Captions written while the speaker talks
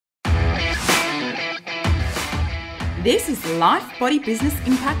This is Life Body Business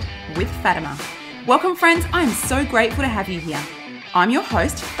Impact with Fatima. Welcome friends, I am so grateful to have you here. I'm your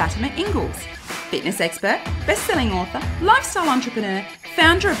host, Fatima Ingalls, fitness expert, best-selling author, lifestyle entrepreneur,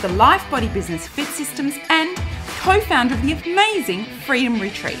 founder of the Life Body Business Fit Systems and co-founder of the amazing Freedom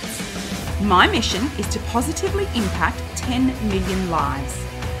Retreats. My mission is to positively impact 10 million lives,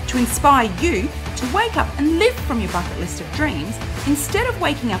 to inspire you to wake up and live from your bucket list of dreams instead of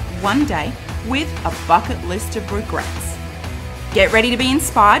waking up one day with a bucket list of regrets. Get ready to be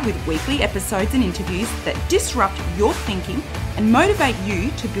inspired with weekly episodes and interviews that disrupt your thinking and motivate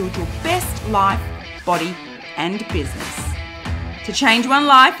you to build your best life, body, and business. To change one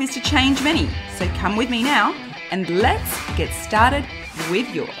life is to change many, so come with me now and let's get started with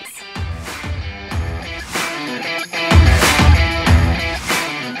yours.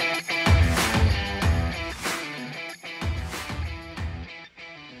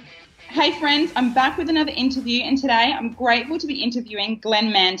 Hey friends, I'm back with another interview and today I'm grateful to be interviewing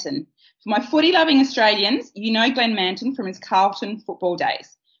Glenn Manton. For my footy-loving Australians, you know Glenn Manton from his Carlton football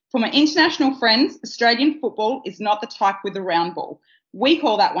days. For my international friends, Australian football is not the type with the round ball. We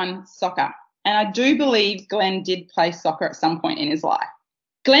call that one soccer. And I do believe Glenn did play soccer at some point in his life.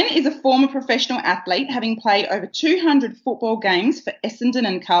 Glenn is a former professional athlete, having played over 200 football games for Essendon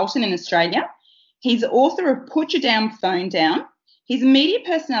and Carlton in Australia. He's the author of Put Your Damn Phone Down. He's a media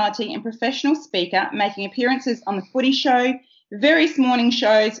personality and professional speaker, making appearances on The Footy Show, various morning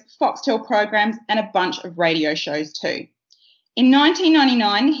shows, Foxtel programs, and a bunch of radio shows too. In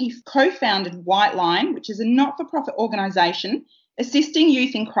 1999, he co-founded White Line, which is a not-for-profit organisation assisting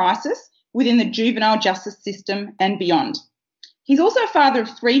youth in crisis within the juvenile justice system and beyond. He's also a father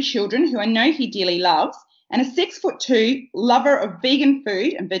of 3 children who I know he dearly loves, and a 6'2" lover of vegan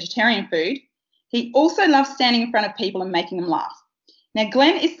food and vegetarian food. He also loves standing in front of people and making them laugh. Now,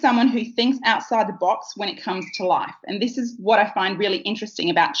 Glenn is someone who thinks outside the box when it comes to life, and this is what I find really interesting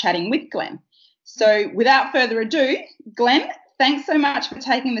about chatting with Glenn. So without further ado, Glenn, thanks so much for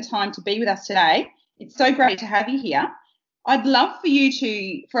taking the time to be with us today. It's so great to have you here. I'd love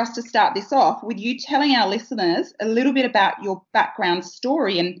for us to start this off with you telling our listeners a little bit about your background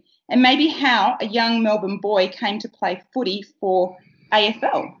story and maybe how a young Melbourne boy came to play footy for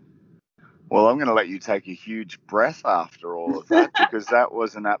AFL. Well, I'm going to let you take a huge breath after all of that because that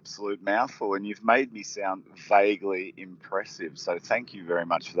was an absolute mouthful and you've made me sound vaguely impressive. So thank you very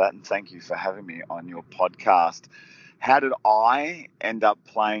much for that and thank you for having me on your podcast. How did I end up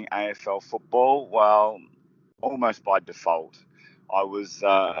playing AFL football? Well, almost by default. I was,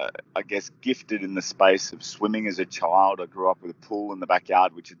 gifted in the space of swimming as a child. I grew up with a pool in the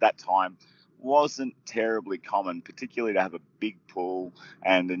backyard, which at that time wasn't terribly common, particularly to have a big pool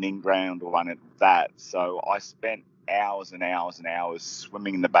and an in-ground one at that. So I spent hours and hours and hours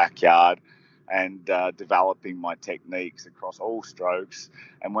swimming in the backyard and developing my techniques across all strokes.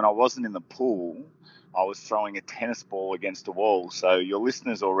 And when I wasn't in the pool, I was throwing a tennis ball against a wall. So your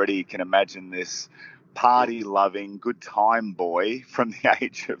listeners already can imagine this party-loving, good-time boy from the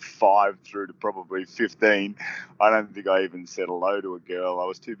age of 5 through to probably 15. I don't think I even said hello to a girl. I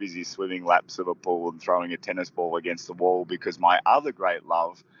was too busy swimming laps of a pool and throwing a tennis ball against the wall because my other great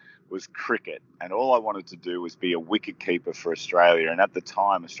love was cricket. And all I wanted to do was be a wicket-keeper for Australia. And at the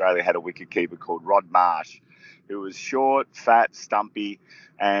time, Australia had a wicket-keeper called Rod Marsh, who was short, fat, stumpy,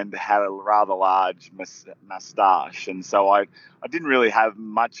 and had a rather large moustache. And so I didn't really have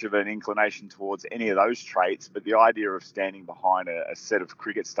much of an inclination towards any of those traits, but the idea of standing behind a set of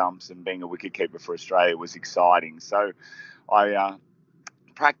cricket stumps and being a wicketkeeper for Australia was exciting. So I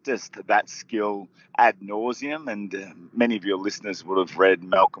practiced that skill ad nauseum, and many of your listeners would have read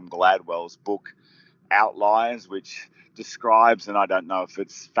Malcolm Gladwell's book, Outliers, which describes, and I don't know if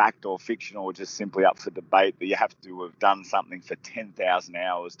it's fact or fiction or just simply up for debate, that you have to have done something for 10,000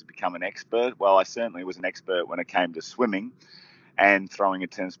 hours to become an expert. Well, I certainly was an expert when it came to swimming and throwing a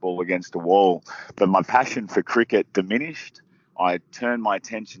tennis ball against a wall. But my passion for cricket diminished. I turned my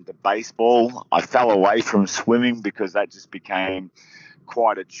attention to baseball. I fell away from swimming because that just became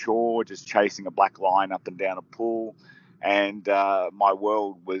quite a chore, just chasing a black line up and down a pool. And my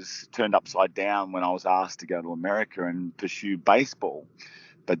world was turned upside down when I was asked to go to America and pursue baseball.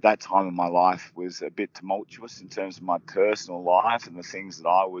 But that time in my life was a bit tumultuous in terms of my personal life and the things that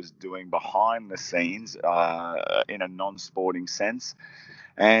I was doing behind the scenes in a non-sporting sense.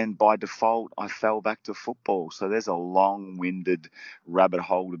 And by default, I fell back to football. So there's a long-winded rabbit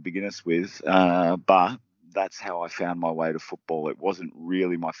hole to begin us with. But that's how I found my way to football. It wasn't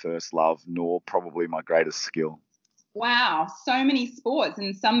really my first love, nor probably my greatest skill. Wow, so many sports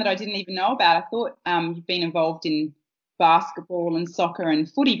and some that I didn't even know about. I thought you've been involved in basketball and soccer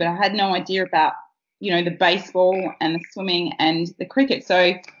and footy, but I had no idea about the baseball and the swimming and the cricket.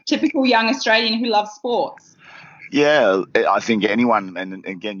 So typical young Australian who loves sports. Yeah, I think anyone, and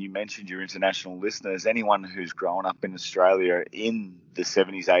again, you mentioned your international listeners, anyone who's grown up in Australia in the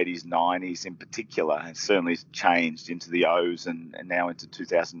 70s, 80s, 90s in particular, has certainly changed into the O's and now into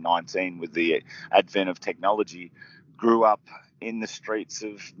 2019 with the advent of technology, grew up in the streets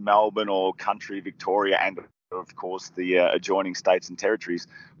of Melbourne or country Victoria and, of course, the adjoining states and territories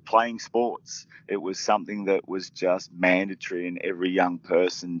playing sports. It was something that was just mandatory, and every young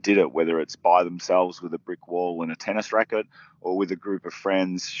person did it, whether it's by themselves with a brick wall and a tennis racket or with a group of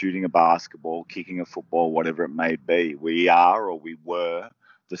friends shooting a basketball, kicking a football, whatever it may be. We are, or we were,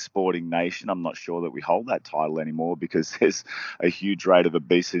 the sporting nation. I'm not sure that we hold that title anymore because there's a huge rate of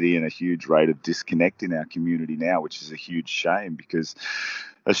obesity and a huge rate of disconnect in our community now, which is a huge shame because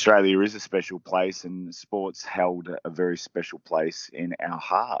Australia is a special place and sports held a very special place in our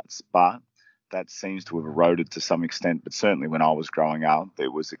hearts. But that seems to have eroded to some extent. But certainly when I was growing up,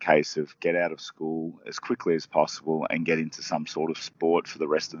 it was a case of get out of school as quickly as possible and get into some sort of sport for the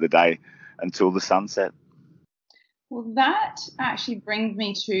rest of the day until the sunset. Well, that actually brings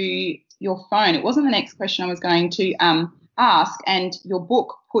me to your phone. It wasn't the next question I was going to ask, and your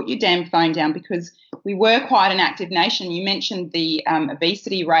book, Put Your Damn Phone Down, because we were quite an active nation. You mentioned the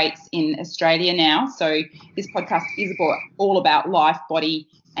obesity rates in Australia now. So this podcast is all about life, body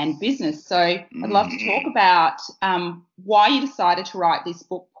and business. So I'd love to talk about why you decided to write this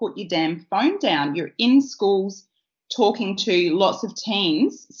book, Put Your Damn Phone Down. You're in schools talking to lots of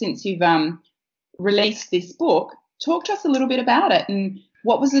teens since you've released this book. Talk to us a little bit about it and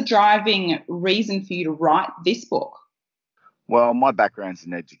what was the driving reason for you to write this book? Well, my background's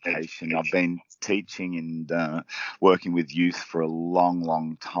in education. I've been teaching and working with youth for a long,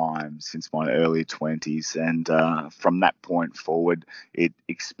 long time, since my early 20s. And from that point forward, it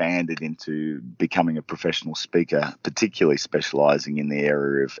expanded into becoming a professional speaker, particularly specialising in the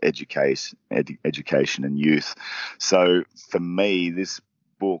area of education and youth. So for me, this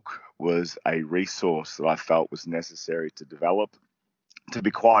book was a resource that I felt was necessary to develop. To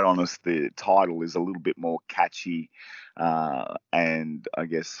be quite honest, the title is a little bit more catchy and I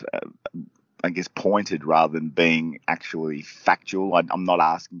guess pointed rather than being actually factual. I'm not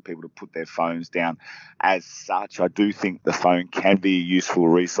asking people to put their phones down as such. I do think the phone can be a useful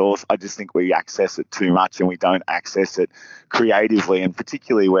resource. I just think we access it too much and we don't access it creatively, and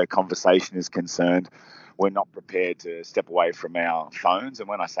particularly where conversation is concerned. We're not prepared to step away from our phones. And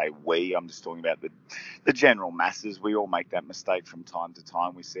when I say we, I'm just talking about the general masses. We all make that mistake from time to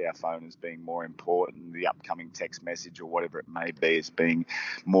time. We see our phone as being more important, the upcoming text message or whatever it may be as being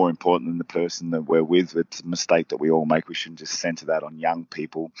more important than the person that we're with. It's a mistake that we all make. We shouldn't just center that on young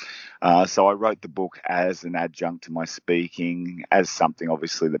people. So I wrote the book as an adjunct to my speaking, as something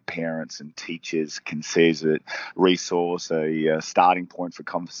obviously that parents and teachers can see as a resource, a starting point for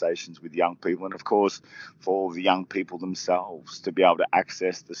conversations with young people. And of course, for the young people themselves to be able to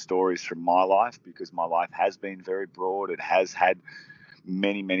access the stories from my life, because my life has been very broad. It has had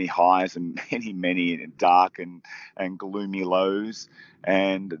many, many highs and many, many dark and gloomy lows.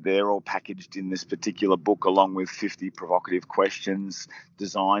 And they're all packaged in this particular book, along with 50 provocative questions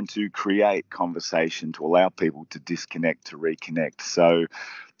designed to create conversation, to allow people to disconnect, to reconnect. So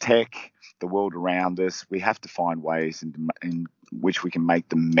tech, the world around us, we have to find ways in which we can make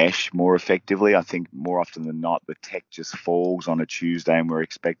them mesh more effectively. I think more often than not, the tech just falls on a Tuesday and we're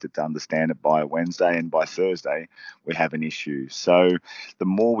expected to understand it by a Wednesday, and by Thursday we have an issue. So the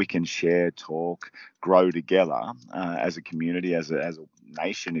more we can share, talk, grow together as a community, as a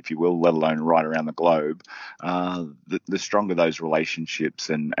nation, if you will, let alone right around the globe, the stronger those relationships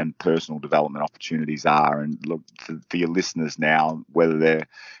and personal development opportunities are. And look, for your listeners now, whether they're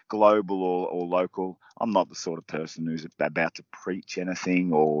global or local, I'm not the sort of person who's about to preach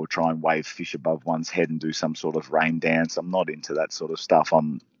anything or try and wave fish above one's head and do some sort of rain dance. I'm not into that sort of stuff.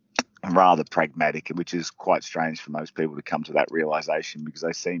 I'm rather pragmatic, which is quite strange for most people to come to that realization because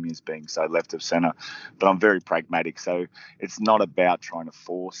they see me as being so left of center. But I'm very pragmatic. So it's not about trying to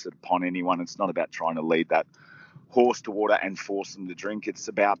force it upon anyone. It's not about trying to lead that horse to water and force them to drink. It's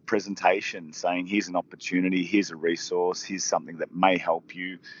about presentation, saying here's an opportunity, here's a resource, here's something that may help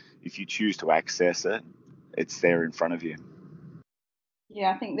you. If you choose to access it, it's there in front of you. Yeah,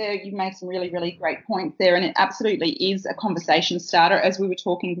 I think you've made some really, really great points there, and it absolutely is a conversation starter. As we were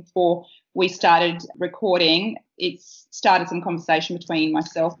talking before we started recording, it's started some conversation between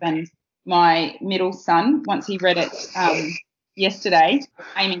myself and my middle son. Once he read it yesterday,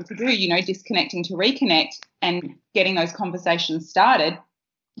 aiming to do, disconnecting to reconnect and getting those conversations started,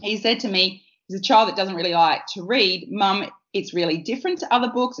 he said to me, he's a child that doesn't really like to read, Mum, It's really different to other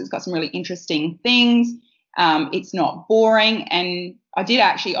books. It's got some really interesting things. It's not boring. And I did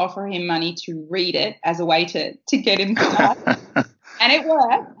actually offer him money to read it as a way to get him started. And it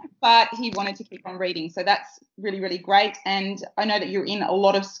worked, but he wanted to keep on reading. So that's really, really great. And I know that you're in a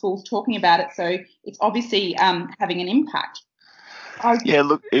lot of schools talking about it. So it's obviously having an impact. Yeah,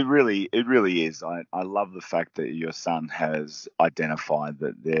 look, it really is. I love the fact that your son has identified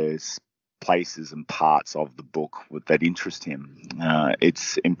that there's places and parts of the book that interest him.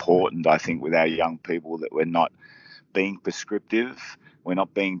 It's important, I think, with our young people that we're not being prescriptive, we're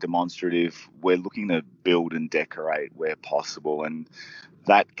not being demonstrative, we're looking to build and decorate where possible. And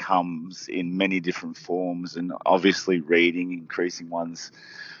that comes in many different forms, and obviously reading, increasing one's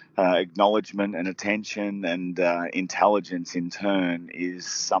acknowledgement and attention and intelligence in turn is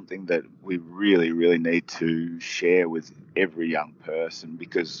something that we really, really need to share with every young person,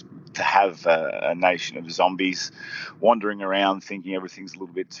 because to have a nation of zombies wandering around thinking everything's a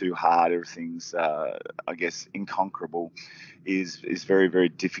little bit too hard, everything's, I guess, inconquerable, is very, very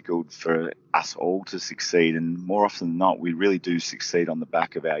difficult for us all to succeed. And more often than not, we really do succeed on the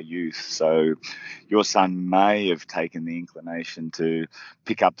back of our youth. So your son may have taken the inclination to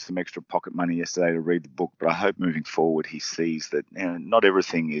pick up some extra pocket money yesterday to read the book, but I hope moving forward he sees that, you know, not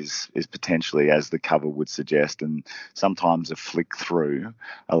everything is potentially as the cover would suggest, and sometimes a flick through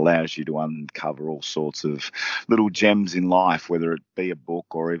allows you to uncover all sorts of little gems in life, whether it be a book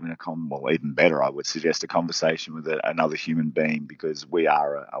or even even better, I would suggest a conversation with another human being, because we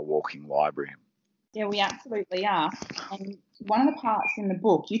are a walking library. Yeah, we absolutely are. And one of the parts in the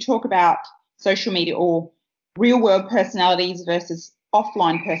book, you talk about social media or real world personalities versus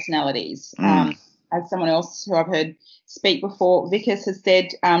offline personalities. As someone else who I've heard speak before, Vickers has said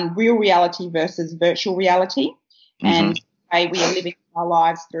real reality versus virtual reality, and the way we are living our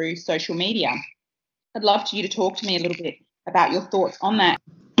lives through social media. I'd love you to talk to me a little bit about your thoughts on that.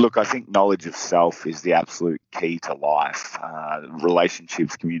 Look, I think knowledge of self is the absolute key to life.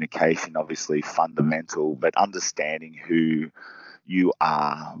 Relationships, communication, obviously fundamental, but understanding who you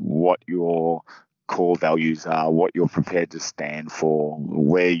are, what your core values are, what you're prepared to stand for,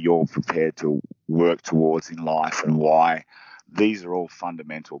 where you're prepared to work towards in life, and why. These are all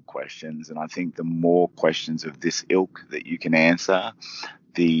fundamental questions, and I think the more questions of this ilk that you can answer,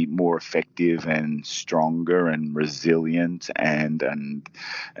 the more effective and stronger and resilient and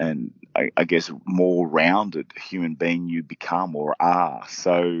I guess more rounded human being you become or are.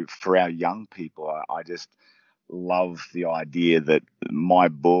 So for our young people, I just love the idea that my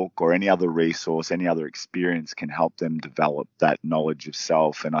book or any other resource, any other experience can help them develop that knowledge of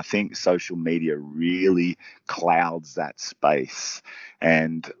self. And I think social media really clouds that space.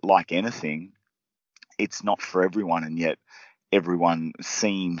 And like anything, it's not for everyone, and yet everyone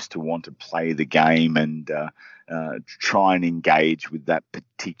seems to want to play the game and try and engage with that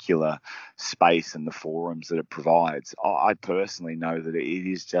particular space and the forums that it provides. I personally know that it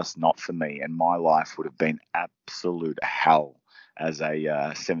is just not for me, and my life would have been absolute hell as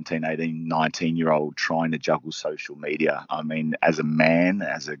a 17, 18, 19-year-old trying to juggle social media. I mean, as a man,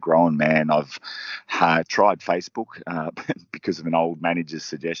 as a grown man, I've tried Facebook because of an old manager's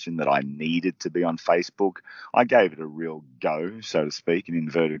suggestion that I needed to be on Facebook. I gave it a real go, so to speak, in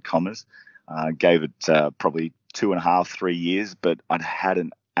inverted commas. Gave it probably 2.5, 3 years, but I'd had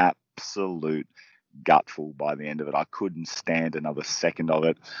an absolute gutful by the end of it. I couldn't stand another second of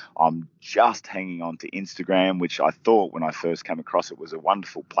it. I'm just hanging on to Instagram, which I thought when I first came across it was a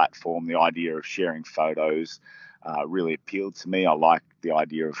wonderful platform. The idea of sharing photos really appealed to me. I like the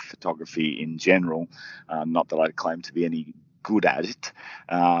idea of photography in general. Not that I claim to be any good at it,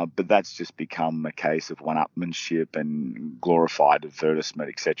 but that's just become a case of one-upmanship and glorified advertisement,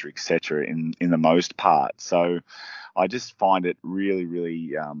 etc., in the most part. So I just find it really,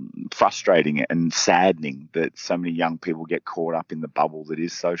 really frustrating and saddening that so many young people get caught up in the bubble that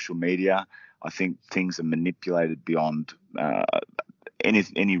is social media. I think things are manipulated beyond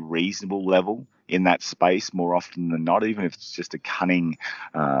any reasonable level in that space more often than not, even if it's just a cunning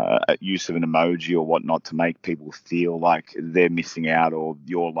use of an emoji or whatnot to make people feel like they're missing out, or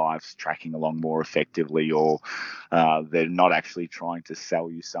your life's tracking along more effectively, or they're not actually trying to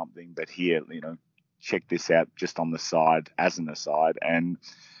sell you something, but here, check this out just on the side as an aside. And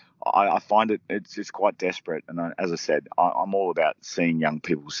I find it's just quite desperate. And as I said, I'm all about seeing young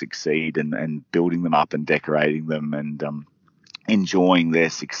people succeed and building them up and decorating them and enjoying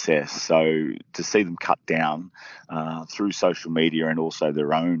their success. So to see them cut down through social media and also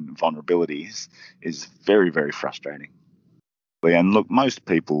their own vulnerabilities is very, very frustrating. And look, most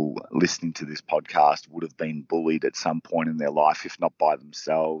people listening to this podcast would have been bullied at some point in their life, if not by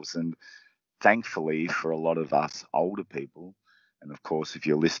themselves. And thankfully for a lot of us older people, and of course, if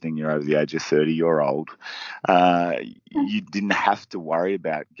you're listening, you're over the age of 30, you're old, you didn't have to worry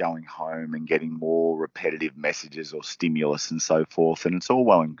about going home and getting more repetitive messages or stimulus and so forth. And it's all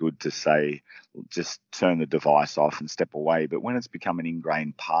well and good to say, just turn the device off and step away. But when it's become an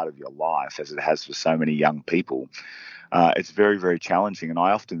ingrained part of your life, as it has for so many young people, it's very, very challenging. And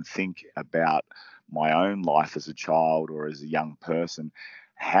I often think about my own life as a child or as a young person.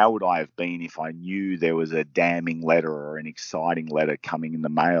 How would I have been if I knew there was a damning letter or an exciting letter coming in the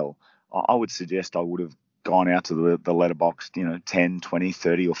mail? I would suggest I would have gone out to the letterbox, 10, 20,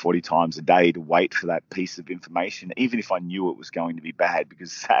 30 or 40 times a day to wait for that piece of information, even if I knew it was going to be bad,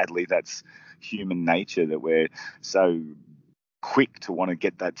 because sadly that's human nature, that we're so quick to want to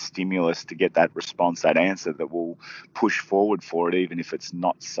get that stimulus, to get that response, that answer, that will push forward for it, even if it's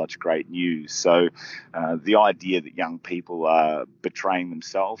not such great news. So the idea that young people are betraying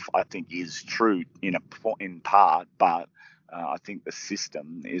themselves, I think, is true in part, but I think the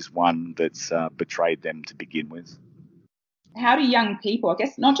system is one that's betrayed them to begin with. How do young people, I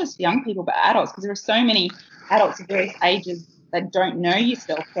guess not just young people, but adults, because there are so many adults of various ages that don't know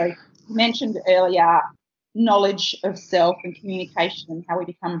yourself. So you mentioned earlier knowledge of self and communication and how we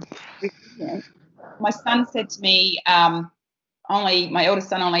become resilient. My son said to me, my eldest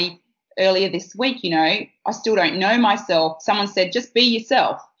son, only earlier this week, I still don't know myself. Someone said, just be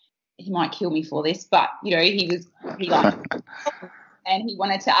yourself. He might kill me for this, but, he liked and he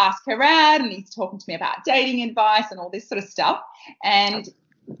wanted to ask her out, and he's talking to me about dating advice and all this sort of stuff. And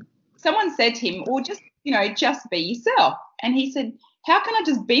someone said to him, well, just be yourself. And he said, how can I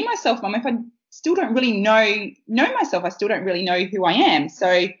just be myself, Mum, if I still don't really know myself? I still don't really know who I am.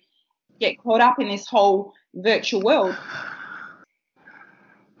 So get caught up in this whole virtual world.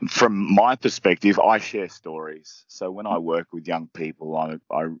 From my perspective, I share stories. So when I work with young people,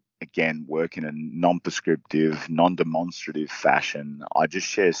 I again work in a non-prescriptive, non-demonstrative fashion. I just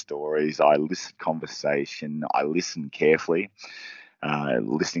share stories. I listen conversation. I listen carefully.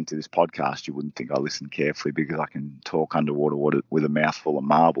 Listening to this podcast, you wouldn't think I listen carefully because I can talk underwater with a mouthful of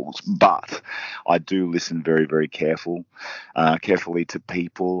marbles, but I do listen very, very carefully to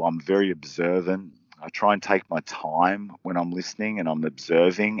people. I'm very observant. I try and take my time when I'm listening and I'm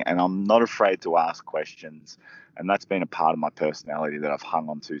observing, and I'm not afraid to ask questions. And that's been a part of my personality that I've hung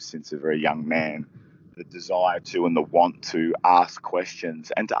on to since a very young man. The desire to and the want to ask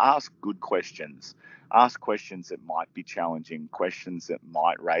questions, and to ask good questions. Ask questions that might be challenging, questions that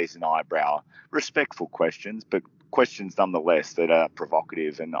might raise an eyebrow, respectful questions, but questions nonetheless that are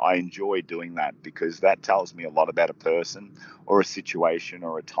provocative. And I enjoy doing that because that tells me a lot about a person or a situation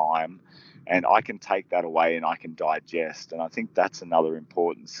or a time. And I can take that away and I can digest. And I think that's another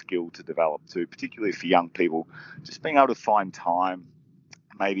important skill to develop too, particularly for young people, just being able to find time.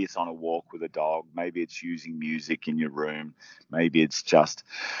 Maybe it's on a walk with a dog. Maybe it's using music in your room. Maybe it's just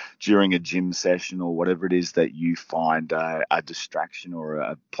during a gym session or whatever it is that you find a distraction or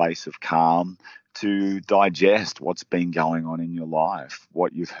a place of calm to digest what's been going on in your life,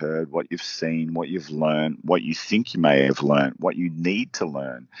 what you've heard, what you've seen, what you've learned, what you think you may have learned, what you need to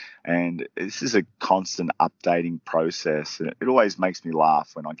learn. And this is a constant updating process. It always makes me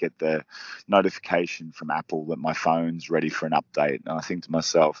laugh when I get the notification from Apple that my phone's ready for an update. And I think to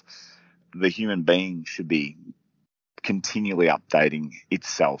myself, the human being should be continually updating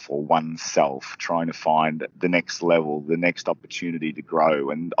itself or oneself, trying to find the next level, the next opportunity to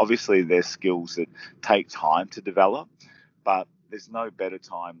grow. And obviously there's skills that take time to develop, but there's no better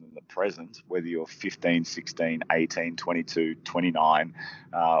time than the present, whether you're 15, 16, 18, 22, 29,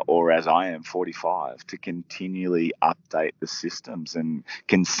 or as I am, 45, to continually update the systems and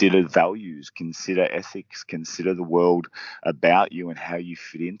consider values, consider ethics, consider the world about you and how you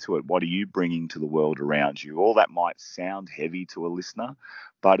fit into it. What are you bringing to the world around you? All that might sound heavy to a listener,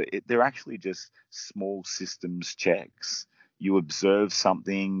 but they're actually just small systems checks. You observe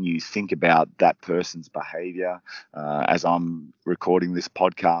something, you think about that person's behavior. As I'm recording this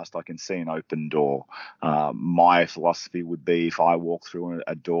podcast, I can see an open door. My philosophy would be, if I walk through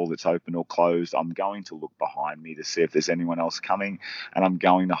a door that's open or closed, I'm going to look behind me to see if there's anyone else coming, and I'm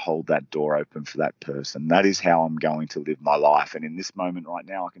going to hold that door open for that person. That is how I'm going to live my life. And in this moment right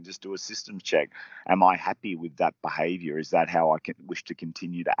now, I can just do a systems check. Am I happy with that behavior? Is that how I wish to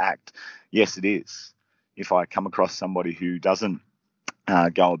continue to act? Yes, it is. If I come across somebody who doesn't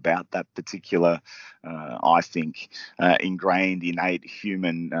go about that particular, I think, ingrained, innate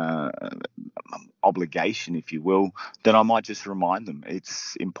human obligation, if you will, then I might just remind them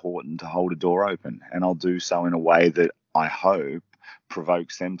it's important to hold a door open. And I'll do so in a way that I hope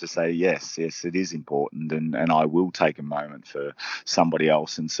provokes them to say, yes, it is important, and I will take a moment for somebody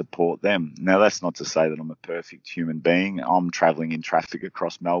else and support them. Now, that's not to say that I'm a perfect human being. I'm travelling in traffic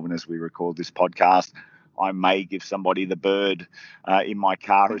across Melbourne as we record this podcast. I may give somebody the bird in my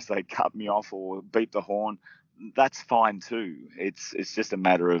car as they cut me off or beep the horn. That's fine too. It's just a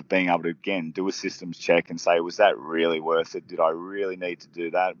matter of being able to, again, do a systems check and say, was that really worth it? Did I really need to do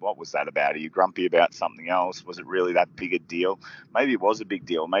that? What was that about? Are you grumpy about something else? Was it really that big a deal? Maybe it was a big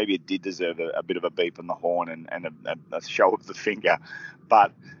deal. Maybe it did deserve a bit of a beep on the horn and a show of the finger.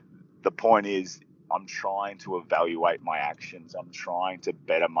 But the point is, I'm trying to evaluate my actions. I'm trying to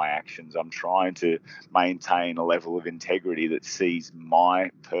better my actions. I'm trying to maintain a level of integrity that sees my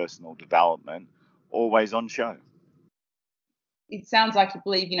personal development always on show. It sounds like you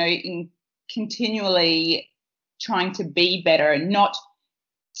believe, in continually trying to be better and not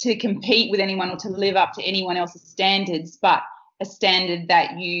to compete with anyone or to live up to anyone else's standards, but a standard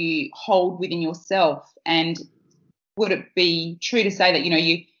that you hold within yourself. And would it be true to say that,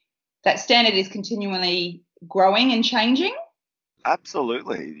 that standard is continually growing and changing?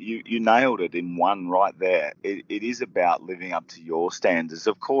 Absolutely. You nailed it in one right there. It is about living up to your standards.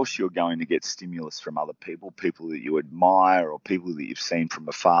 Of course, you're going to get stimulus from other people that you admire or people that you've seen from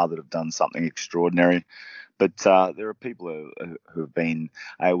afar that have done something extraordinary. But there are people who have been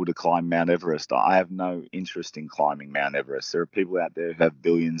able to climb Mount Everest. I have no interest in climbing Mount Everest. There are people out there who have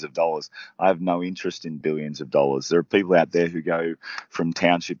billions of dollars. I have no interest in billions of dollars. There are people out there who go from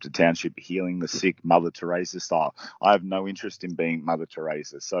township to township healing the sick, Mother Teresa style. I have no interest in being Mother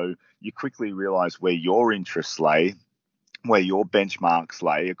Teresa. So you quickly realize where your interests lay, where your benchmarks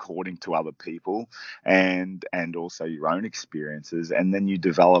lay according to other people and also your own experiences, and then you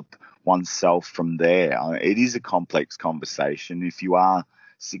develop oneself from there. It is a complex conversation. If you are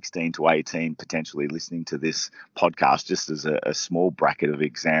 16 to 18 potentially listening to this podcast, just as a small bracket of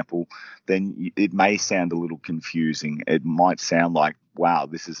example, then it may sound a little confusing. It might sound like, wow,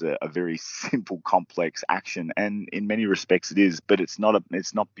 this is a very simple, complex action, and in many respects it is, but it's not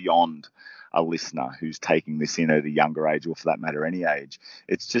beyond a listener who's taking this in at a younger age, or for that matter, any age.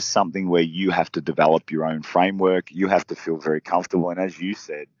 It's just something where you have to develop your own framework. You have to feel very comfortable. And as you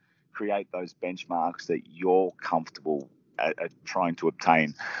said, create those benchmarks that you're comfortable at trying to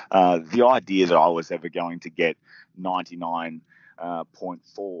obtain. The idea that I was ever going to get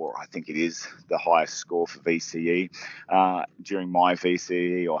 99.4, I think it is the highest score for VCE during my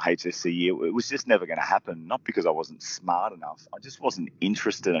VCE or HSCE, it was just never going to happen. Not because I wasn't smart enough, I just wasn't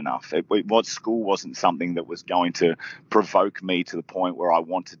interested enough. What school wasn't something that was going to provoke me to the point where I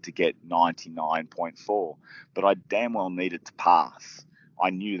wanted to get 99.4, but I damn well needed to pass. I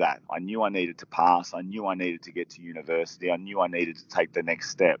knew that. I knew I needed to pass. I knew I needed to get to university. I knew I needed to take the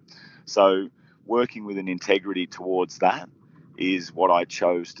next step. So working with an integrity towards that is what I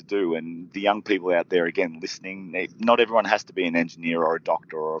chose to do. And the young people out there, again, listening, not everyone has to be an engineer or a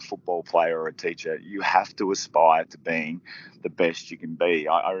doctor or a football player or a teacher. You have to aspire to being the best you can be.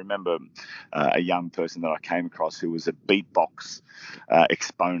 I remember a young person that I came across who was a beatbox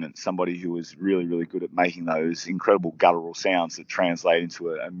exponent, somebody who was really, really good at making those incredible guttural sounds that translate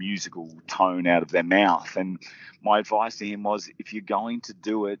into a musical tone out of their mouth. And my advice to him was, if you're going to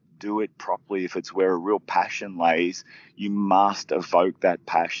do it properly. If it's where a real passion lays, you must evoke that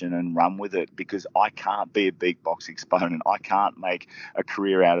passion and run with it, because I can't be a beatbox exponent. I can't make a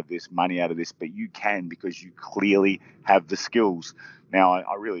career out of this, money out of this, but you can, because you clearly have the skills. Now,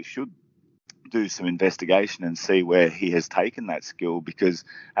 I really should do some investigation and see where he has taken that skill, because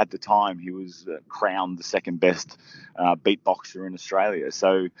at the time he was crowned the second best beatboxer in Australia.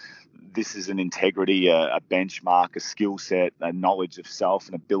 So this is an integrity, a benchmark, a skill set, a knowledge of self,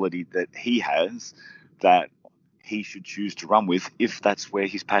 an ability that he has that he should choose to run with if that's where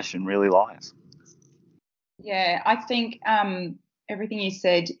his passion really lies. Yeah, I think everything you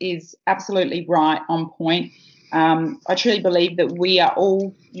said is absolutely right, on point. I truly believe that we are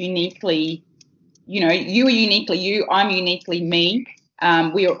all uniquely, you are uniquely you, I'm uniquely me.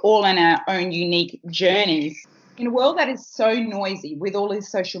 We are all on our own unique journeys. In a world that is so noisy with all this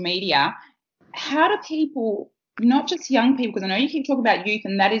social media, how do people, not just young people, because I know you keep talking about youth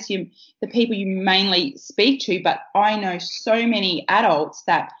and that is the people you mainly speak to, but I know so many adults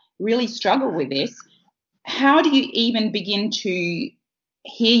that really struggle with this. How do you even begin to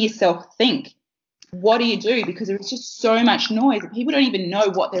hear yourself think? What do you do? Because there's just so much noise that people don't even know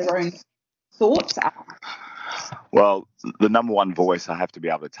what their own thoughts are. Well, the number one voice I have to be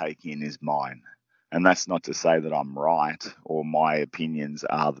able to take in is mine. And that's not to say that I'm right or my opinions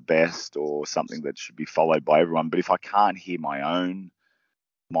are the best or something that should be followed by everyone. But if I can't hear my own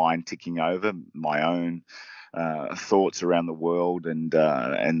mind ticking over, my own thoughts around the world and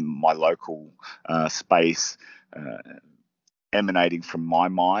my local space emanating from my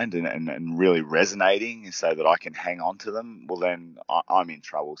mind and really resonating so that I can hang on to them, well, then I'm in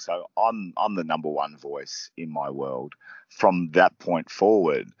trouble. So I'm the number one voice in my world. From that point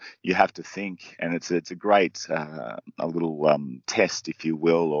forward, you have to think, and it's a great a little test, if you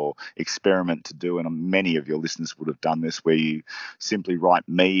will, or experiment to do. And many of your listeners would have done this, where you simply write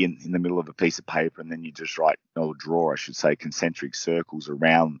me in the middle of a piece of paper, and then you just write, or draw, I should say, concentric circles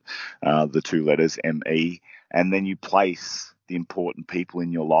around the two letters ME, and then you place the important people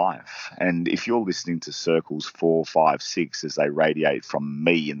in your life. And if you're listening to circles 4, 5, 6 as they radiate from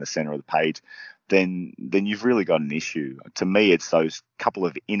me in the center of the page, then you've really got an issue. To me, it's those couple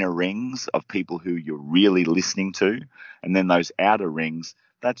of inner rings of people who you're really listening to, and then those outer rings,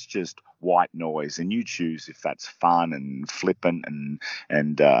 that's just white noise, and you choose if that's fun and flippant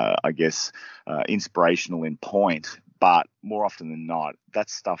and I guess inspirational in point. But more often than not,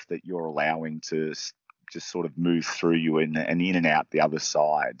 that's stuff that you're allowing to just sort of move through you and in and out the other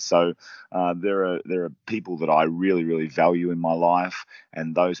side. So there are people that I really, really value in my life,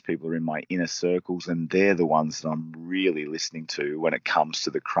 and those people are in my inner circles, and they're the ones that I'm really listening to when it comes to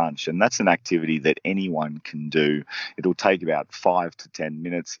the crunch. And that's an activity that anyone can do. It'll take about 5 to 10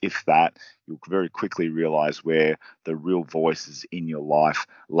 minutes, if that. You'll very quickly realize where the real voices in your life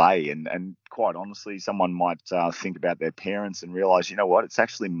lay. And quite honestly, someone might think about their parents and realize, you know what, it's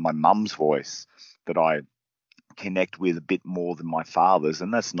actually my mum's voice that I connect with a bit more than my father's.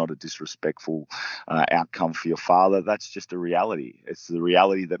 And that's not a disrespectful outcome for your father. That's just a reality. It's the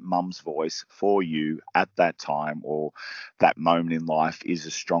reality that mum's voice for you at that time or that moment in life is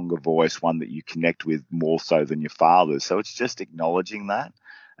a stronger voice, one that you connect with more so than your father's. So it's just acknowledging that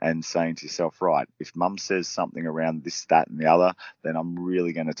and saying to yourself, right, if mum says something around this, that, and the other, then I'm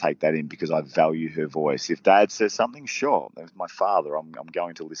really going to take that in because I value her voice. If dad says something, sure, that's my father. I'm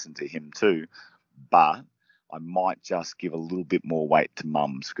going to listen to him too. But I might just give a little bit more weight to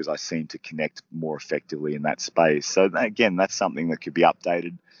mums because I seem to connect more effectively in that space. So again, that's something that could be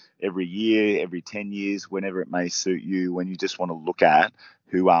updated every year, every 10 years, whenever it may suit you, when you just want to look at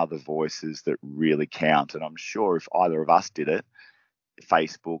who are the voices that really count. And I'm sure if either of us did it,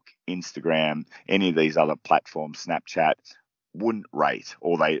 Facebook, Instagram, any of these other platforms, Snapchat, wouldn't rate,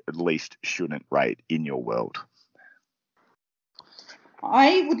 or they at least shouldn't rate in your world.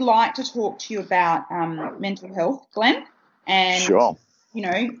 I would like to talk to you about mental health, Glenn, and, sure. You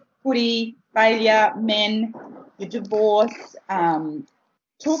know, footy, failure, men, your divorce.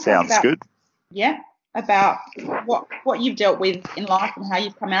 Sounds good. Yeah, about what you've dealt with in life and how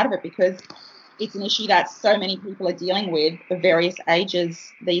you've come out of it, because it's an issue that so many people are dealing with of various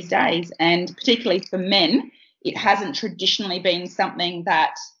ages these days, and particularly for men, it hasn't traditionally been something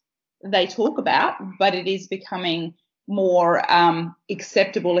that they talk about, but it is becoming more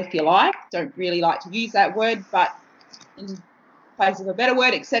acceptable, if you like. Don't really like to use that word, but in place of a better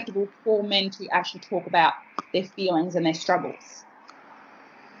word, acceptable for men to actually talk about their feelings and their struggles.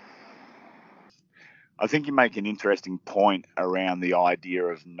 I think you make an interesting point around the idea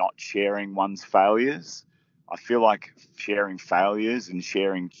of not sharing one's failures. I feel like sharing failures and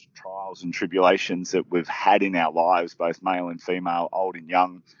sharing trials and tribulations that we've had in our lives, both male and female, old and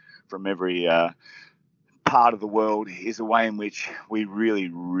young, from every part of the world, is a way in which we really,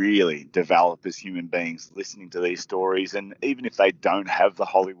 really develop as human beings listening to these stories. And even if they don't have the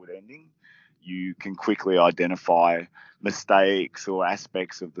Hollywood ending, you can quickly identify mistakes or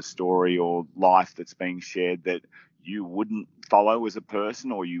aspects of the story or life that's being shared that you wouldn't follow as a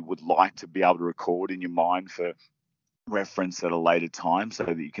person, or you would like to be able to record in your mind for reference at a later time so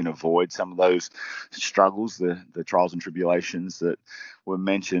that you can avoid some of those struggles, the trials and tribulations that were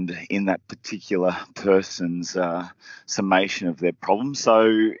mentioned in that particular person's summation of their problems.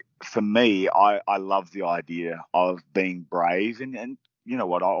 So for me, I love the idea of being brave, and you know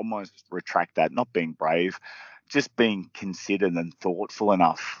what, I almost retract that, not being brave, just being considered and thoughtful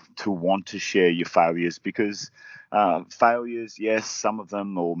enough to want to share your failures, because failures, yes, some of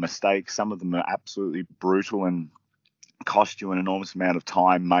them, or mistakes, some of them are absolutely brutal and cost you an enormous amount of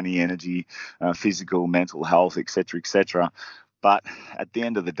time, money, energy, physical, mental health, etc. But at the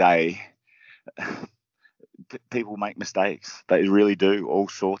end of the day, people make mistakes. They really do, all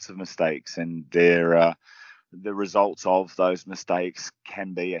sorts of mistakes, and they're the results of those mistakes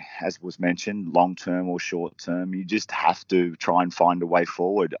can be, as was mentioned, long-term or short-term. You just have to try and find a way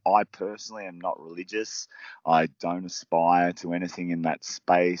forward. I personally am not religious. I don't aspire to anything in that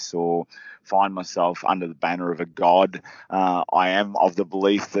space or find myself under the banner of a god. I am of the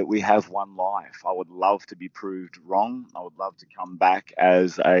belief that we have one life. I would love to be proved wrong. I would love to come back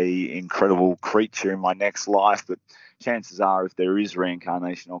as a incredible creature in my next life, but chances are, if there is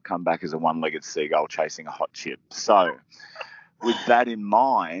reincarnation, I'll come back as a one-legged seagull chasing a hot chip. So with that in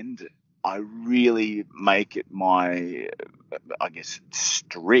mind, I really make it my, I guess,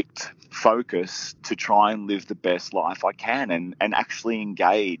 strict focus to try and live the best life I can and actually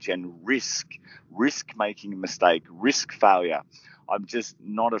engage and risk making a mistake, risk failure. I'm just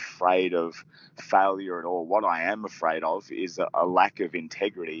not afraid of failure at all. What I am afraid of is a lack of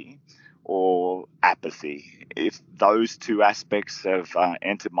integrity or apathy. If those two aspects have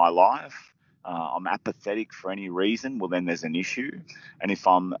entered my life, I'm apathetic for any reason, well, then there's an issue. And if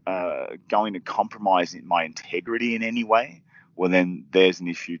I'm going to compromise my integrity in any way, well, then there's an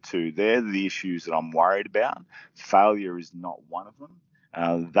issue too. They're the issues that I'm worried about. Failure is not one of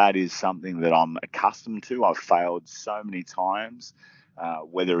them. That is something that I'm accustomed to. I've failed so many times,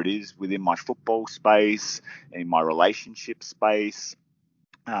 whether it is within my football space, in my relationship space,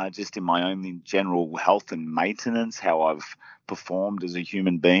 just in my own general health and maintenance, how I've performed as a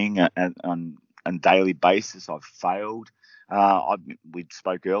human being on a daily basis. I've failed. We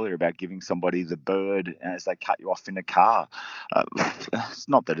spoke earlier about giving somebody the bird as they cut you off in a car. It's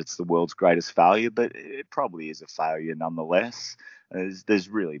not that it's the world's greatest failure, but it probably is a failure nonetheless. There's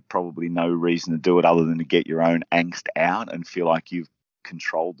really probably no reason to do it other than to get your own angst out and feel like you've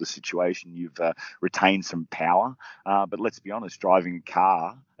controlled the situation, you've retained some power. But let's be honest, driving a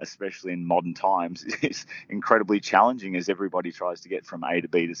car, especially in modern times, is incredibly challenging as everybody tries to get from A to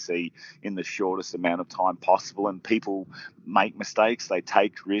B to C in the shortest amount of time possible. And people make mistakes, they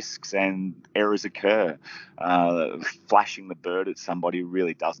take risks, and errors occur. Flashing the bird at somebody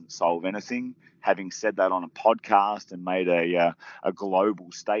really doesn't solve anything. Having said that on a podcast and made a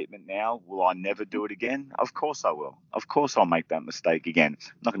global statement now, will I never do it again? Of course I will. Of course I'll make that mistake again.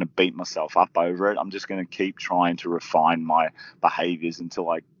 I'm not going to beat myself up over it. I'm just going to keep trying to refine my behaviors until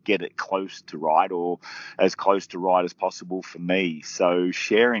I get it close to right, or as close to right as possible for me. So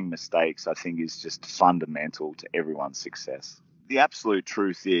sharing mistakes, I think, is just fundamental to everyone's success. The absolute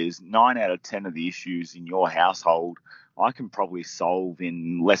truth is 9 out of 10 of the issues in your household I can probably solve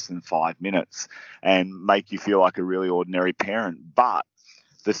in less than 5 minutes and make you feel like a really ordinary parent. But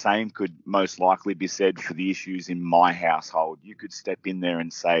the same could most likely be said for the issues in my household. You could step in there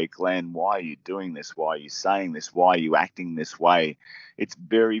and say, Glenn, why are you doing this? Why are you saying this? Why are you acting this way? It's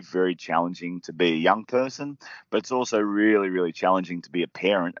very, very challenging to be a young person, but it's also really, really challenging to be a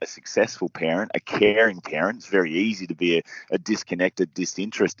parent, a successful parent, a caring parent. It's very easy to be a disconnected,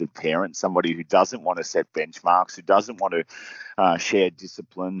 disinterested parent, somebody who doesn't want to set benchmarks, who doesn't want to share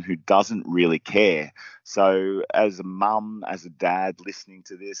discipline, who doesn't really care. So as a mum, as a dad listening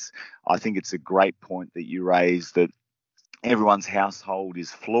to this, I think it's a great point that you raised, that everyone's household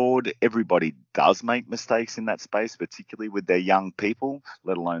is flawed. Everybody does make mistakes in that space, particularly with their young people,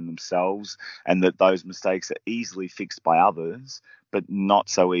 let alone themselves, and that those mistakes are easily fixed by others, but not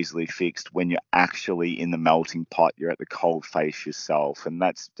so easily fixed when you're actually in the melting pot, you're at the cold face yourself. And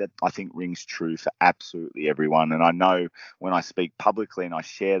that I think rings true for absolutely everyone. And I know when I speak publicly and I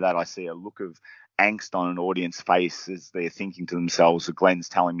share that, I see a look of angst on an audience face as they're thinking to themselves, Glenn's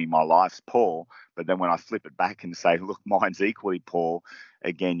telling me my life's poor. But then when I flip it back and say, look, mine's equally poor,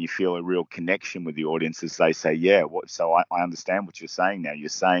 again, you feel a real connection with the audience as they say, yeah, so I understand what you're saying now. You're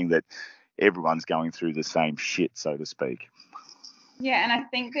saying that everyone's going through the same shit, so to speak. Yeah, and I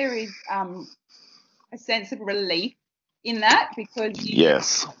think there is a sense of relief in that, because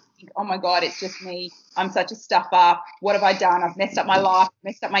yes, think, oh my God, it's just me. I'm such a stuffer. What have I done? I've messed up my life,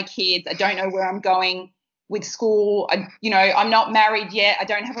 messed up my kids. I don't know where I'm going with school. I'm not married yet. I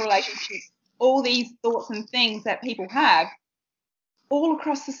don't have a relationship. All these thoughts and things that people have all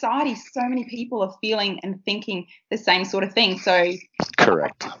across society. So many people are feeling and thinking the same sort of thing. So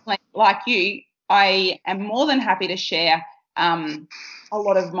correct. Like you, I am more than happy to share a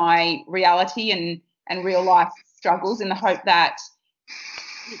lot of my reality and real life struggles in the hope that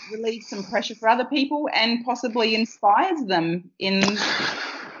it relieves some pressure for other people and possibly inspires them in,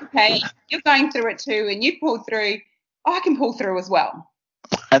 okay, you're going through it too and you pulled through, I can pull through as well.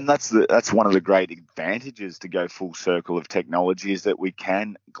 And that's one of the great advantages to go full circle of technology, is that we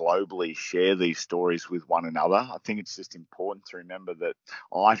can globally share these stories with one another. I think it's just important to remember that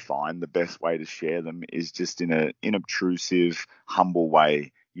I find the best way to share them is just in an inobtrusive, humble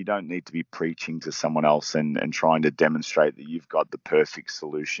way. You don't need to be preaching to someone else and trying to demonstrate that you've got the perfect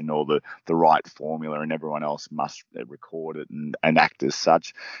solution or the right formula and everyone else must record it and act as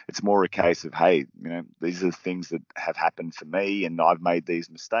such. It's more a case of, hey, these are the things that have happened for me and I've made these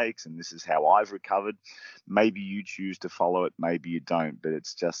mistakes and this is how I've recovered. Maybe you choose to follow it, maybe you don't, but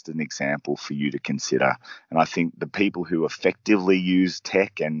it's just an example for you to consider. And I think the people who effectively use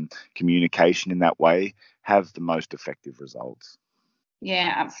tech and communication in that way have the most effective results.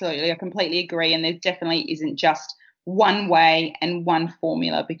 Yeah, absolutely. I completely agree. And there definitely isn't just one way and one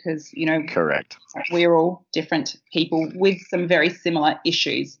formula because, Correct. We're all different people with some very similar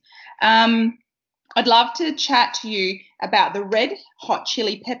issues. I'd love to chat to you about the Red Hot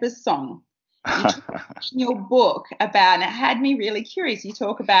Chili Peppers song you talk in your book about, and it had me really curious. You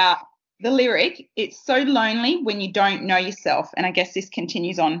talk about the lyric, "It's so lonely when you don't know yourself." And I guess this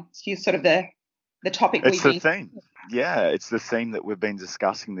continues on to sort of the topic it's the theme. Yeah, it's the theme that we've been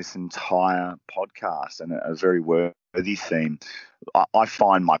discussing this entire podcast, and a very worthy theme. I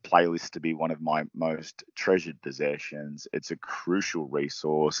find my playlist to be one of my most treasured possessions. It's a crucial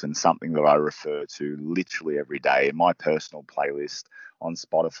resource and something that I refer to literally every day. My personal playlist on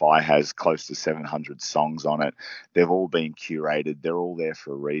Spotify has close to 700 songs on it. They've all been curated. They're all there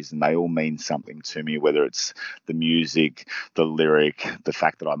for a reason. They all mean something to me, whether it's the music, the lyric, the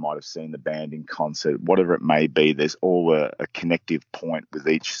fact that I might have seen the band in concert, whatever it may be. There's all a connective point with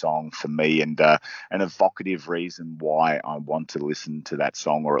each song for me, and an evocative reason why I want to listen to that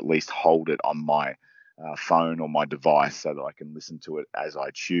song, or at least hold it on my phone or my device so that I can listen to it as I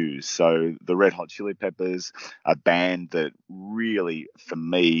choose. So the Red Hot Chili Peppers, a band that really, for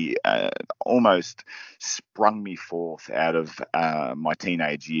me, almost sprung me forth out of my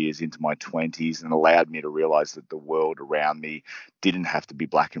teenage years into my 20s and allowed me to realize that the world around me didn't have to be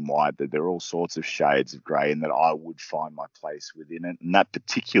black and white, that there are all sorts of shades of grey, and that I would find my place within it. And that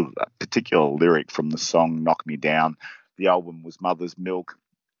particular lyric from the song Knock Me Down, the album was Mother's Milk.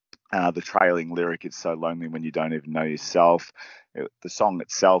 The trailing lyric, "It's so lonely when you don't even know yourself." The song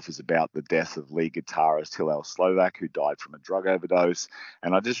itself is about the death of lead guitarist Hillel Slovak, who died from a drug overdose.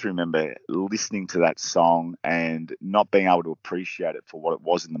 And I just remember listening to that song and not being able to appreciate it for what it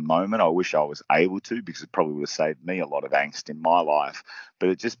was in the moment. I wish I was able to, because it probably would have saved me a lot of angst in my life. But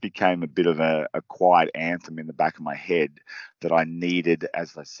it just became a bit of a quiet anthem in the back of my head that I needed,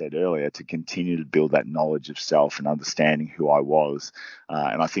 as I said earlier, to continue to build that knowledge of self and understanding who I was.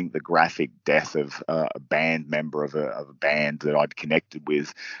 And I think the graphic death of a band member of a band that I'd connected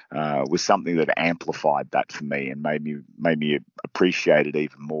with was something that amplified that for me and made me appreciate it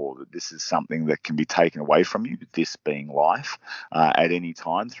even more, that this is something that can be taken away from you, this being life, at any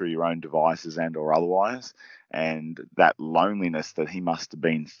time through your own devices and or otherwise. And that loneliness that he must have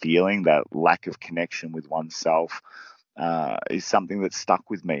been feeling, that lack of connection with oneself, is something that stuck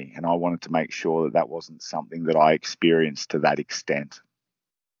with me. And I wanted to make sure that wasn't something that I experienced to that extent.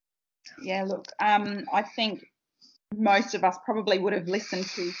 Yeah, look, I think most of us probably would have listened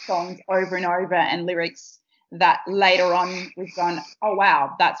to songs over and over and lyrics that later on we've gone, oh,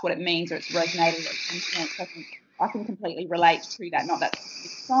 wow, that's what it means, or it's resonated. I can completely relate to that. Not that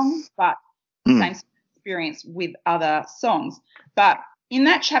song, but the same experience with other songs. But in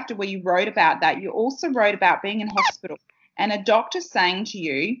that chapter where you wrote about that, you also wrote about being in hospital and a doctor saying to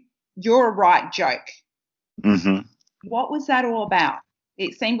you, "You're a right joke." Mm-hmm. What was that all about?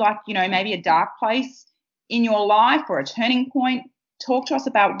 It seemed like, maybe a dark place in your life or a turning point. Talk to us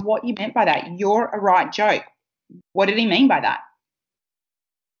about what you meant by that. You're a right joke. What did he mean by that?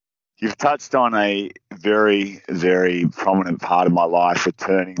 You've touched on a very, very prominent part of my life, a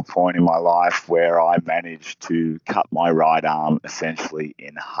turning point in my life where I managed to cut my right arm essentially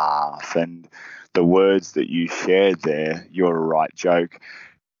in half. And the words that you shared there, "you're a right joke,"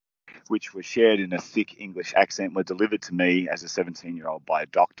 which were shared in a thick English accent, were delivered to me as a 17-year-old by a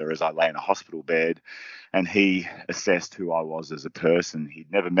doctor as I lay in a hospital bed, and he assessed who I was as a person.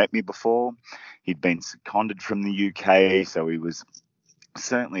 He'd never met me before. He'd been seconded from the UK, so he was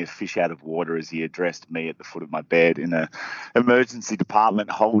certainly a fish out of water as he addressed me at the foot of my bed in an emergency department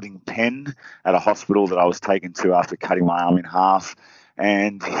holding pen at a hospital that I was taken to after cutting my arm in half.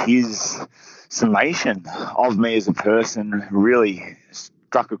 And his summation of me as a person really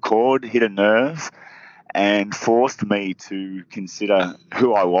struck a chord, hit a nerve, and forced me to consider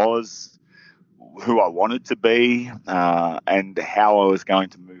who I was, who I wanted to be, and how I was going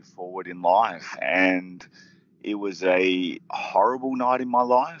to move forward in life. And it was a horrible night in my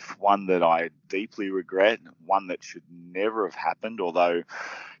life, one that I deeply regret, one that should never have happened, although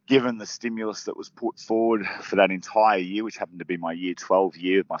given the stimulus that was put forward for that entire year, which happened to be my year 12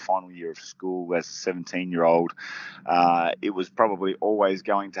 year, my final year of school as a 17-year-old, it was probably always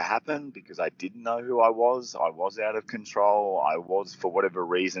going to happen because I didn't know who I was. I was out of control. I was, for whatever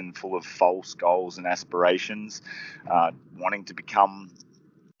reason, full of false goals and aspirations, wanting to become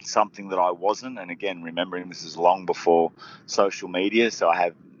something that I wasn't. And again, remembering this is long before social media, so I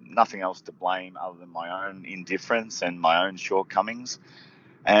have nothing else to blame other than my own indifference and my own shortcomings.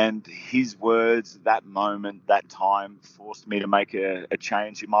 And his words, that moment, that time, forced me to make a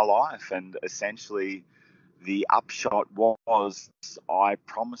change in my life. And essentially, the upshot was I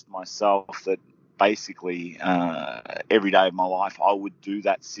promised myself that basically every day of my life I would do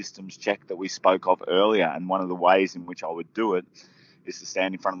that systems check that we spoke of earlier. And one of the ways in which I would do it is to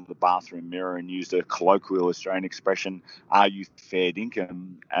stand in front of the bathroom mirror and use the colloquial Australian expression, "Are you fair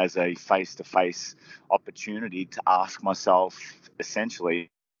dinkum?" as a face-to-face opportunity to ask myself, essentially,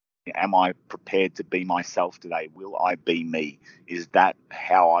 am I prepared to be myself today? Will I be me? Is that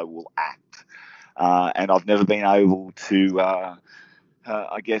how I will act? And I've never been able to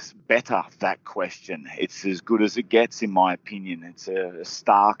I guess, better that question. It's as good as it gets, in my opinion. It's a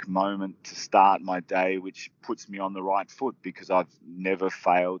stark moment to start my day, which puts me on the right foot because I've never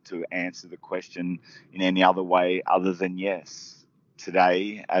failed to answer the question in any other way other than yes.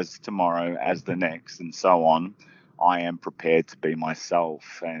 Today, as tomorrow, as the next, and so on, I am prepared to be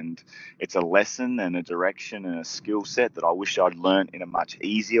myself. And it's a lesson and a direction and a skill set that I wish I'd learned in a much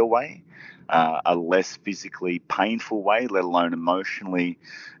easier way. A less physically painful way, let alone emotionally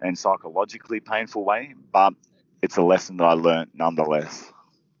and psychologically painful way. But it's a lesson that I learned nonetheless.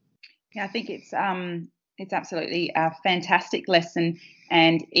 Yeah, I think it's absolutely a fantastic lesson.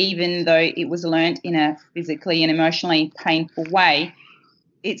 And even though it was learnt in a physically and emotionally painful way,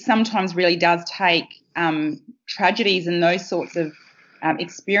 it sometimes really does take tragedies and those sorts of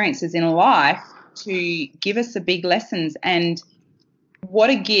experiences in life to give us the big lessons. And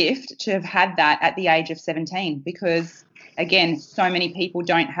what a gift to have had that at the age of 17, because, again, so many people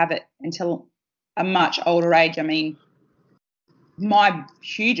don't have it until a much older age. I mean, my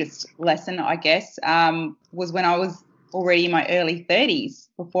hugest lesson, I guess, was when I was already in my early 30s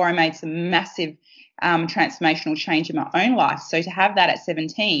before I made some massive transformational change in my own life. So to have that at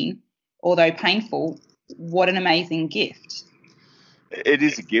 17, although painful, what an amazing gift. It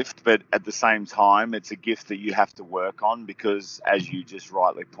is a gift, but at the same time, it's a gift that you have to work on because, as you just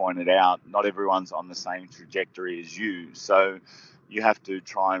rightly pointed out, not everyone's on the same trajectory as you. So you have to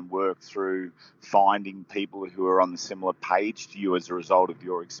try and work through finding people who are on the similar page to you as a result of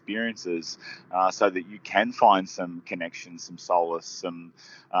your experiences, so that you can find some connection, some solace, some,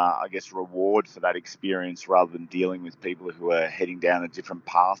 I guess, reward for that experience rather than dealing with people who are heading down a different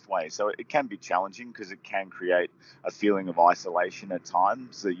pathway. So it can be challenging because it can create a feeling of isolation at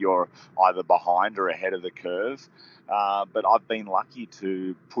times, that you're either behind or ahead of the curve. But I've been lucky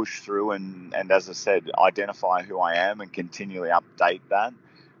to push through and, as I said, identify who I am and continually update that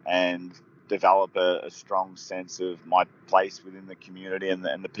and develop a strong sense of my place within the community and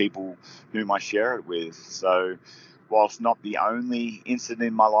the people whom I share it with. So whilst not the only incident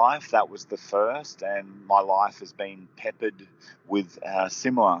in my life, that was the first, and my life has been peppered with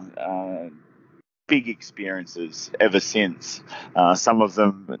similar big experiences ever since. Some of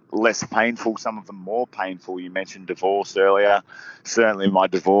them less painful, some of them more painful. You mentioned divorce earlier. Certainly my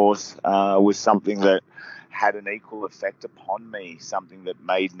divorce was something that had an equal effect upon me, something that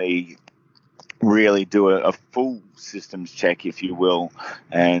made me really do a full systems check, if you will.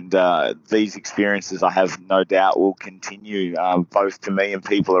 And these experiences, I have no doubt, will continue, both to me and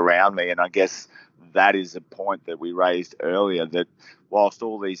people around me. And I guess that is a point that we raised earlier, that whilst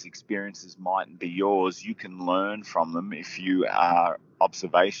all these experiences mightn't be yours, you can learn from them if you are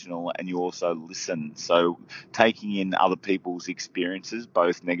observational and you also listen. So taking in other people's experiences,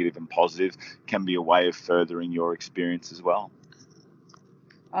 both negative and positive, can be a way of furthering your experience as well.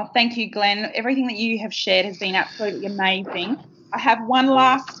 Oh, thank you, Glenn. Everything that you have shared has been absolutely amazing. I have one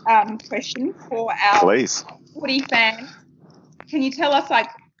last question for our footy fans. Can you tell us,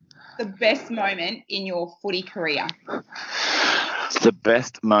 the best moment in your footy career? The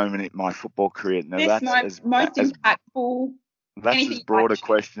best moment in my football career. Now, that's most impactful. That's as broad a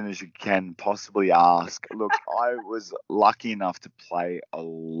question as you can possibly ask. Look, I was lucky enough to play a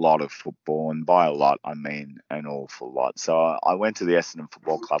lot of football, and by a lot, I mean an awful lot. So I went to the Essendon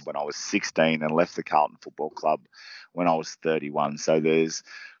Football Club when I was 16 and left the Carlton Football Club when I was 31. So there's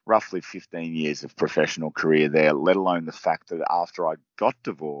roughly 15 years of professional career there, let alone the fact that after I got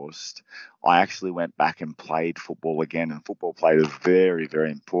divorced, I actually went back and played football again, and football played a very,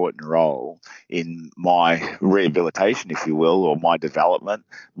 very important role in my rehabilitation, if you will, or my development,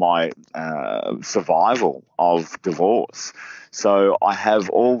 my survival of divorce. So I have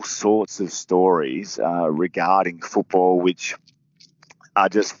all sorts of stories regarding football, which are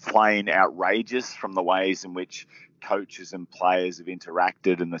just plain outrageous, from the ways in which coaches and players have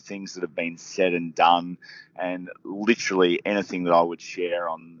interacted and the things that have been said and done. And literally anything that I would share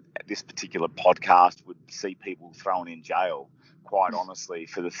on this particular podcast would see people thrown in jail, quite honestly,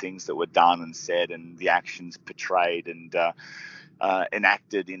 for the things that were done and said and the actions portrayed and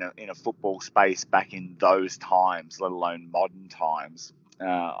enacted in a football space back in those times, let alone modern times.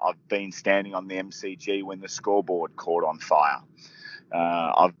 I've been standing on the MCG when the scoreboard caught on fire.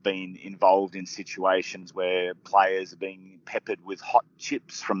 I've been involved in situations where players are being peppered with hot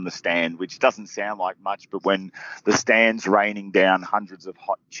chips from the stand, which doesn't sound like much, but when the stand's raining down hundreds of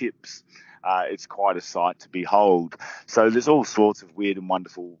hot chips, it's quite a sight to behold. So there's all sorts of weird and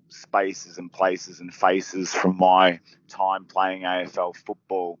wonderful spaces and places and faces from my time playing AFL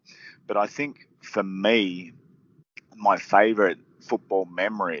football. But I think for me, my favourite football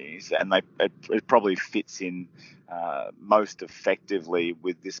memories, and it probably fits in most effectively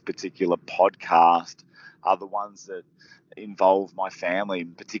with this particular podcast, are the ones that involve my family,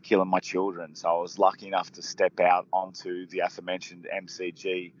 in particular my children. So I was lucky enough to step out onto the aforementioned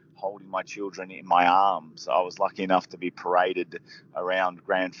MCG holding my children in my arms. I was lucky enough to be paraded around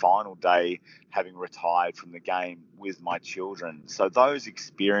grand final day, having retired from the game with my children. So those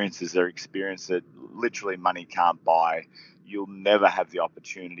experiences are experiences that literally money can't buy. You'll never have the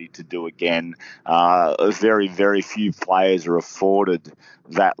opportunity to do again. Very, very few players are afforded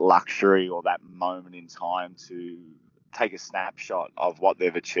that luxury or that moment in time to take a snapshot of what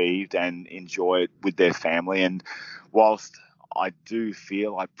they've achieved and enjoy it with their family. And whilst I do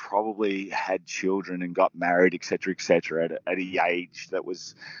feel I probably had children and got married, et cetera, at a age that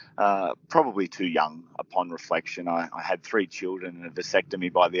was probably too young upon reflection. I had 3 children and a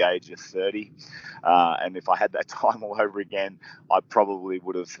vasectomy by the age of 30. And if I had that time all over again, I probably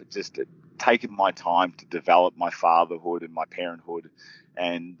would have just taken my time to develop my fatherhood and my parenthood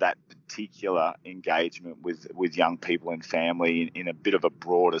and that particular engagement with young people and family in a bit of a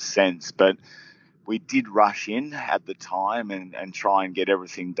broader sense. But we did rush in at the time and try and get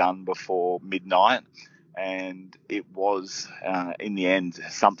everything done before midnight. And it was, in the end,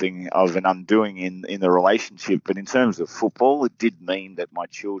 something of an undoing in the relationship. But in terms of football, it did mean that my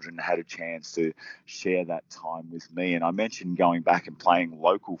children had a chance to share that time with me. And I mentioned going back and playing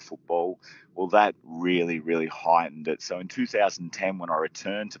local football. Well, that really, really heightened it. So in 2010, when I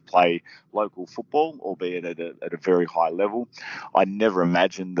returned to play local football, albeit at a very high level, I never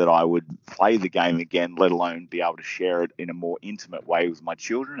imagined that I would play the game again, let alone be able to share it in a more intimate way with my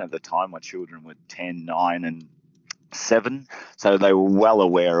children. At the time, my children were 10, 9 and 7, so they were well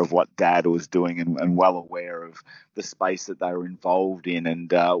aware of what Dad was doing and well aware of the space that they were involved in.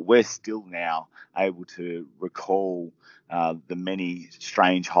 And we're still now able to recall the many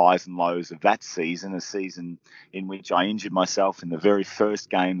strange highs and lows of that season, a season in which I injured myself in the very first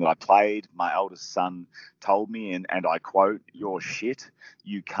game that I played. My eldest son told me, and I quote, "You're shit,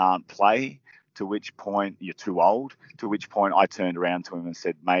 you can't play," to which point, "You're too old," to which point I turned around to him and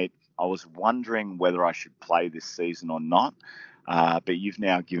said, "Mate, I was wondering whether I should play this season or not, but you've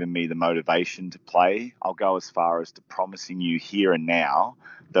now given me the motivation to play. I'll go as far as to promising you here and now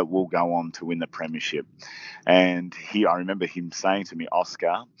that we'll go on to win the premiership." And I remember him saying to me,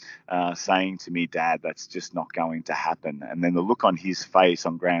 "Oscar," saying to me, "Dad, that's just not going to happen." And then the look on his face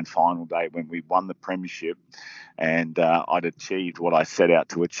on grand final day when we won the premiership and I'd achieved what I set out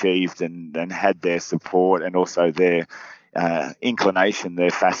to achieve and had their support and also their inclination,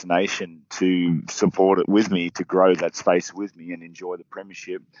 their fascination to support it with me, to grow that space with me and enjoy the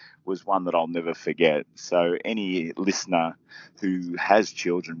premiership, was one that I'll never forget. So any listener who has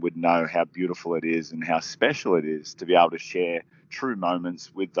children would know how beautiful it is and how special it is to be able to share true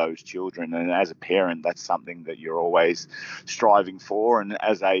moments with those children. And as a parent, that's something that you're always striving for. And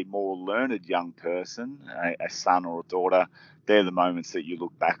as a more learned young person, a son or a daughter, they're the moments that you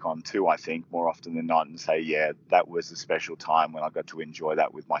look back on too, I think, more often than not, and say, yeah, that was a special time when I got to enjoy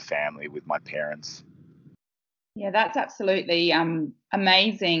that with my family, with my parents. Yeah, that's absolutely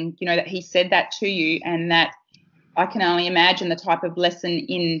amazing, that he said that to you, and that I can only imagine the type of lesson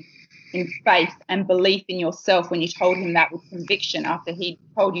in faith and belief in yourself when you told him that with conviction after he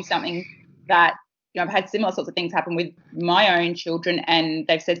told you something that, I've had similar sorts of things happen with my own children, and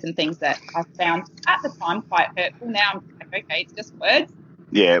they've said some things that I found at the time quite hurtful. Now I'm like, okay, it's just words.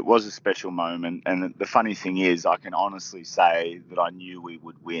 Yeah, it was a special moment. And the funny thing is, I can honestly say that I knew we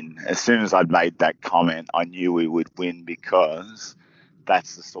would win. As soon as I'd made that comment, I knew we would win because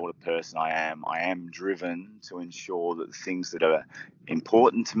that's the sort of person I am. I am driven to ensure that the things that are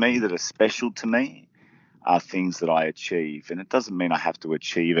important to me, that are special to me, are things that I achieve. And it doesn't mean I have to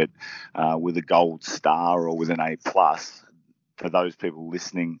achieve it with a gold star or with an A plus. For those people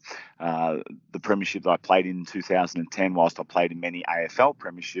listening, the premiership that I played in 2010, whilst I played in many AFL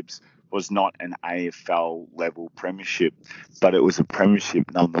premierships, was not an AFL level premiership, but it was a premiership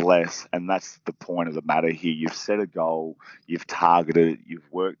nonetheless. And that's the point of the matter here. You've set a goal, you've targeted it,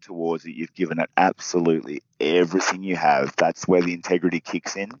 you've worked towards it, you've given it absolutely everything you have. That's where the integrity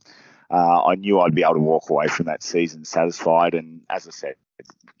kicks in. I knew I'd be able to walk away from that season satisfied. And as I said,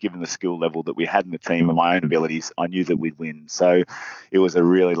 given the skill level that we had in the team and my own abilities, I knew that we'd win. So it was a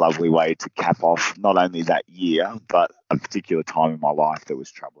really lovely way to cap off not only that year, but a particular time in my life that was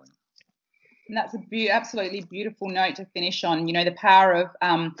troubling. And that's a absolutely beautiful note to finish on. You know, the power of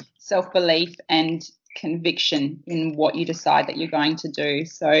self-belief and conviction in what you decide that you're going to do.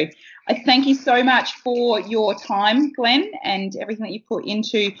 So I thank you so much for your time, Glenn, and everything that you put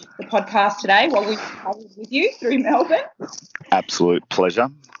into the podcast today while we traveled with you through Melbourne. Absolute pleasure.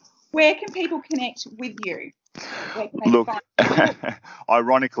 Where can people connect with you? Look,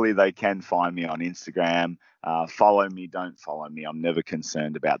 ironically, they can find me on Instagram. Follow me, don't follow me. I'm never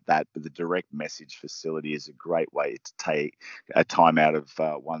concerned about that. But the direct message facility is a great way to take a time out of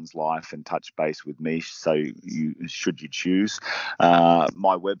one's life and touch base with me. So should you choose.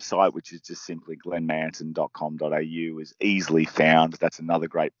 My website, which is just simply glennmanton.com.au, is easily found. That's another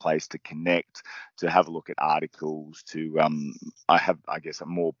great place to connect, to have a look at articles, to I have, I guess, a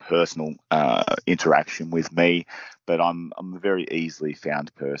more personal interaction with me. But I'm a very easily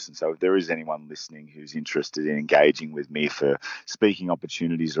found person. So if there is anyone listening who's interested in engaging with me for speaking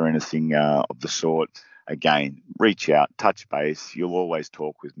opportunities or anything of the sort, again, reach out, touch base. You'll always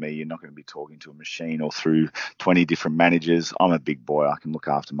talk with me. You're not going to be talking to a machine or through 20 different managers. I'm a big boy. I can look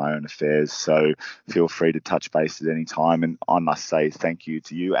after my own affairs. So feel free to touch base at any time. And I must say thank you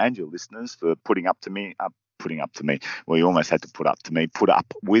to you and your listeners for putting up to me. Well, you almost had to put up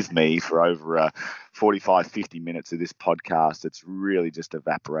with me for over 45, 50 minutes of this podcast. It's really just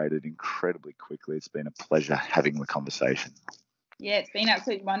evaporated incredibly quickly. It's been a pleasure having the conversation. Yeah, it's been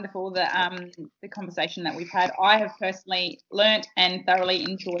absolutely wonderful, the conversation that we've had. I have personally learnt and thoroughly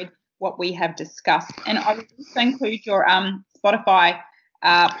enjoyed what we have discussed. And I would also include your Spotify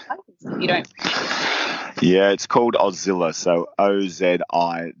playlist if you don't. Yeah, it's called Ozilla, so Ozilla.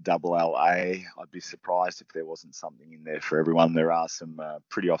 I'd be surprised if there wasn't something in there for everyone. There are some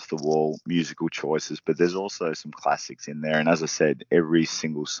pretty off-the-wall musical choices, but there's also some classics in there. And as I said, every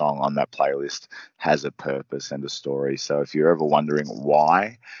single song on that playlist has a purpose and a story. So if you're ever wondering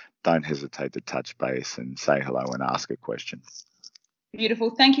why, don't hesitate to touch base and say hello and ask a question.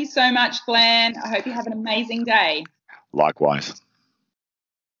 Beautiful. Thank you so much, Glenn. I hope you have an amazing day. Likewise.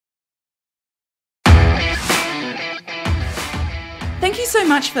 Thank you so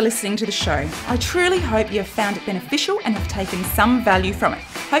much for listening to the show. I truly hope you have found it beneficial and have taken some value from it.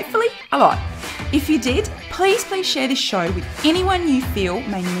 Hopefully, a lot. If you did, please share this show with anyone you feel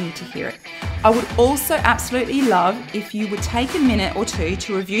may need to hear it. I would also absolutely love if you would take a minute or two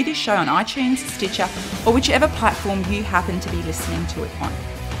to review this show on iTunes, Stitcher, or whichever platform you happen to be listening to it on.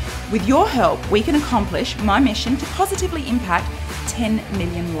 With your help, we can accomplish my mission to positively impact 10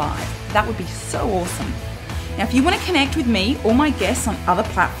 million lives. That would be so awesome. Now, if you want to connect with me or my guests on other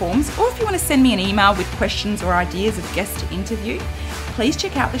platforms, or if you want to send me an email with questions or ideas of guests to interview, please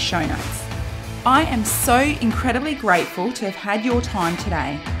check out the show notes. I am so incredibly grateful to have had your time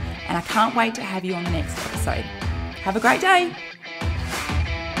today, and I can't wait to have you on the next episode. Have a great day.